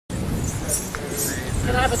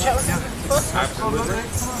Can I have a chat with you? Absolutely.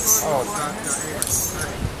 Oh,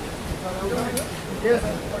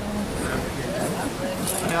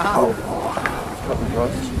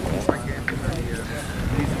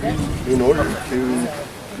 in order to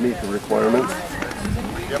meet the requirements,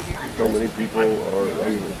 so many people are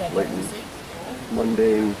doing blatant,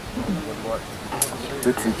 mundane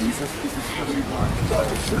bits and pieces.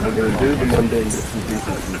 So we're going to do the mundane bits and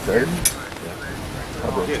pieces instead. How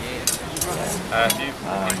about do you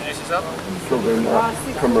introduce yourself? so they're not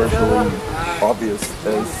commercially obvious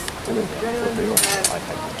as what they are.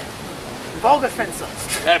 Vulgar fencer.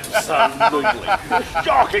 Absolutely.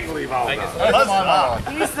 Shockingly vulgar.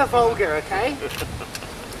 He's the vulgar, okay?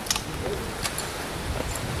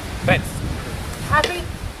 Fence. Happy?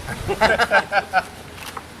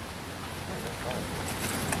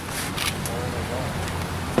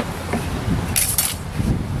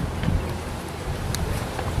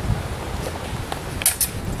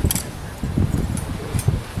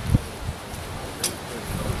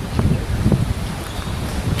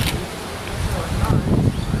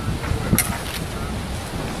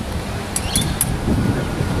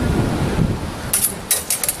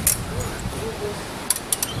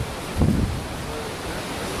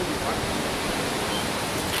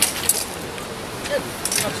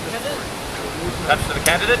 Touch to the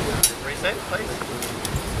candidate. Reset, please.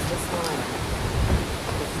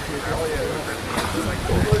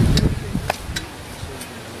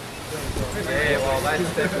 Yeah, well,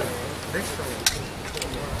 that's different.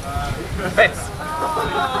 Fence.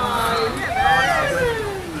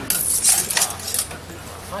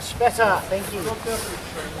 Much better, thank you.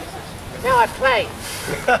 Now I play.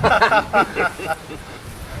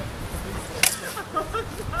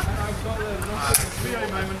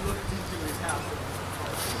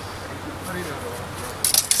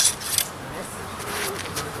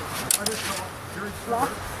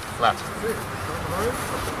 Flat.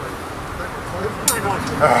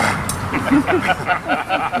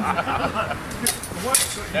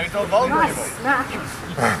 No, it's not vulgar anymore.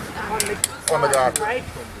 Oh my God. Right?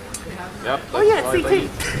 Yep. Oh yeah, CT.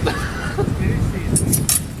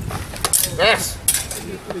 Yes!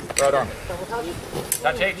 Right on.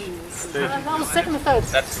 Touch each. That was second or third.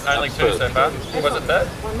 That's only two so far. Was it third?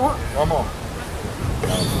 One more. One more.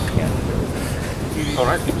 All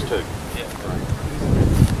right, it was two. Yeah.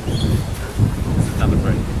 This is number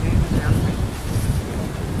 3.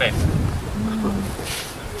 Fence.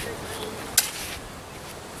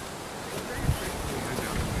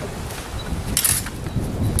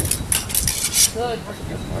 Good.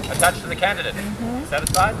 Attach to the candidate.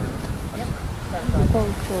 Satisfied?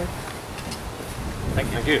 Thank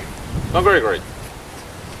you. Thank you. Not very great.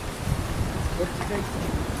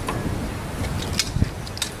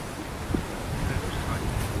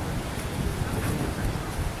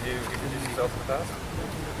 Can you introduce yourself to the task?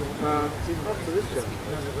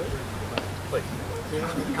 Please.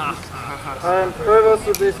 I am Provost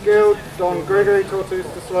of this guild, Don Gregory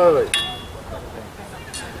Tortusta Slowly.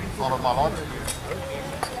 Follow my line.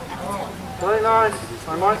 Very nice.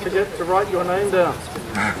 I might forget to write your name down.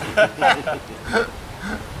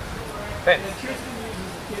 Pen.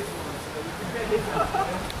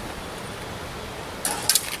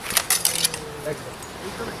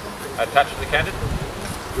 Attach to the candidate?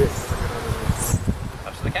 Yes.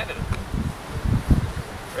 Touch to the candidate.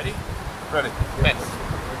 Ready? Ready. Fence.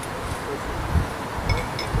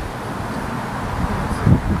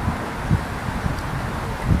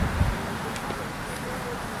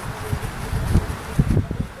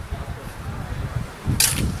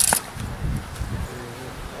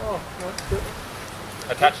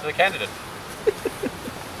 Attach to the candidate.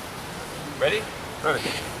 Ready? Ready.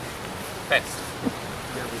 Fence.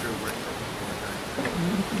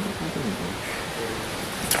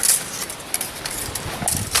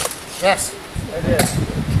 Yes. I did.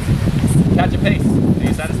 Catch a piece. Are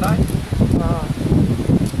you satisfied?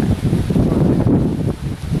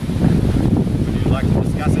 Would you like to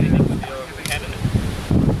discuss anything with your candidate?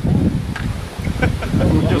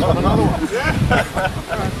 Just want another one.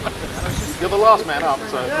 You're the last man up,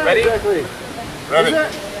 so. Yeah, Ready? exactly. Ready. Is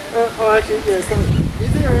that, oh, actually, yeah.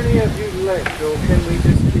 Is there any of you left, or can we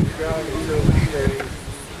just keep going until there is?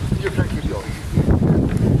 You can keep going.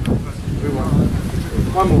 We want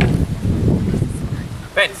one more.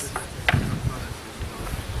 Fence.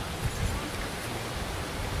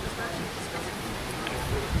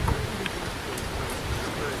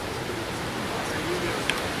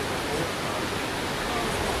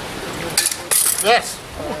 Yes.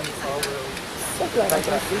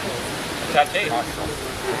 Touch each.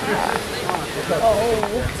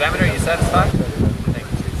 Examiner, are you satisfied?